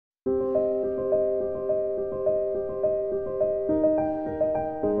The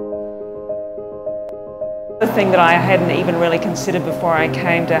thing that I hadn't even really considered before I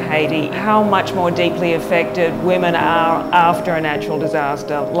came to Haiti, how much more deeply affected women are after a natural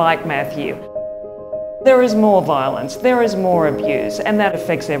disaster like Matthew. There is more violence, there is more abuse, and that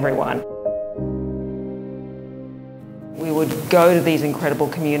affects everyone. We would go to these incredible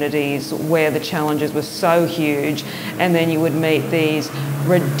communities where the challenges were so huge, and then you would meet these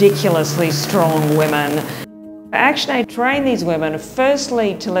ridiculously strong women. ActionAid trained these women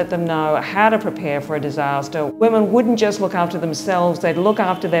firstly to let them know how to prepare for a disaster. Women wouldn't just look after themselves, they'd look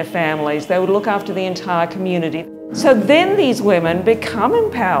after their families, they would look after the entire community. So then these women become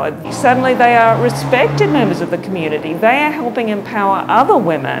empowered. Suddenly they are respected members of the community. They are helping empower other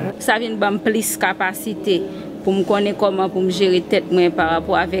women. Ça vient bam plus capacité pour me connaître comment pour me gérer tête moi par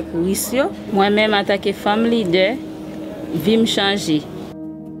rapport avec risque. Moi-même en tant que femme leader, vie me changer.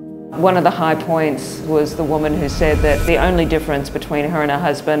 One of the high points was the woman who said that the only difference between her and her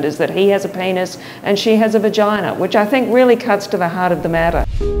husband is that he has a penis and she has a vagina, which I think really cuts to the heart of the matter.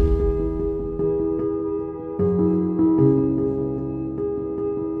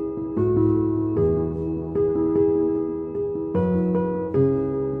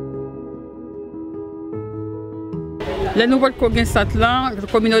 Le nouveau combien centre là, la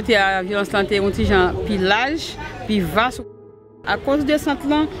communauté à violence santé un petit genre pillage, puis vaste. À cause de centre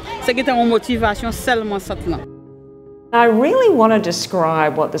là, c'est que une motivation seulement centre là. I really want to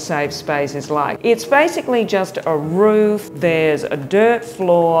describe what the safe space is like. It's basically just a roof, there's a dirt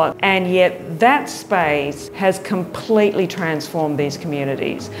floor, and yet that space has completely transformed these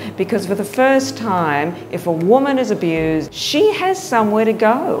communities. Because for the first time, if a woman is abused, she has somewhere to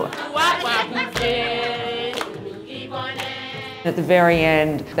go. At the very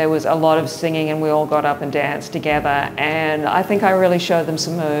end, there was a lot of singing and we all got up and danced together, and I think I really showed them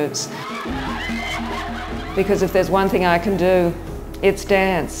some moves. Because if there's one thing I can do, it's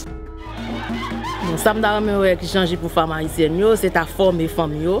dance. Ça me donne qui changer pour femmes haïtiennes, c'est à former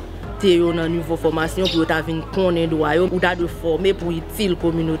femmes yo, té yo dans niveau formation pour ta venir connaître droit yo, ou ta de former pour utile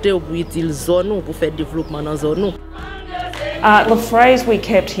communauté ou pour utile zone pour faire développement dans zone. The phrase we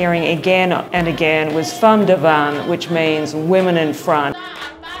kept hearing again and again was femme devant, which means women in front.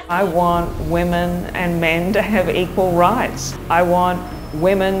 I want women and men to have equal rights. I want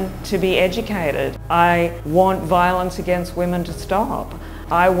women to be educated. I want violence against women to stop.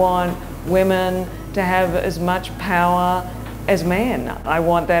 I want women to have as much power as men. I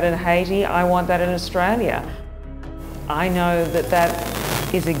want that in Haiti, I want that in Australia. I know that that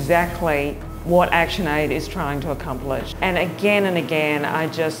is exactly what ActionAid is trying to accomplish. And again, I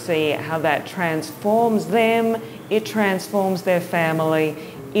just see how that transforms them, it transforms their family,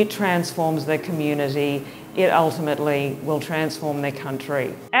 it transforms their community, it ultimately will transform their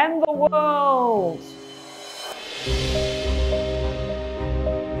country and the world.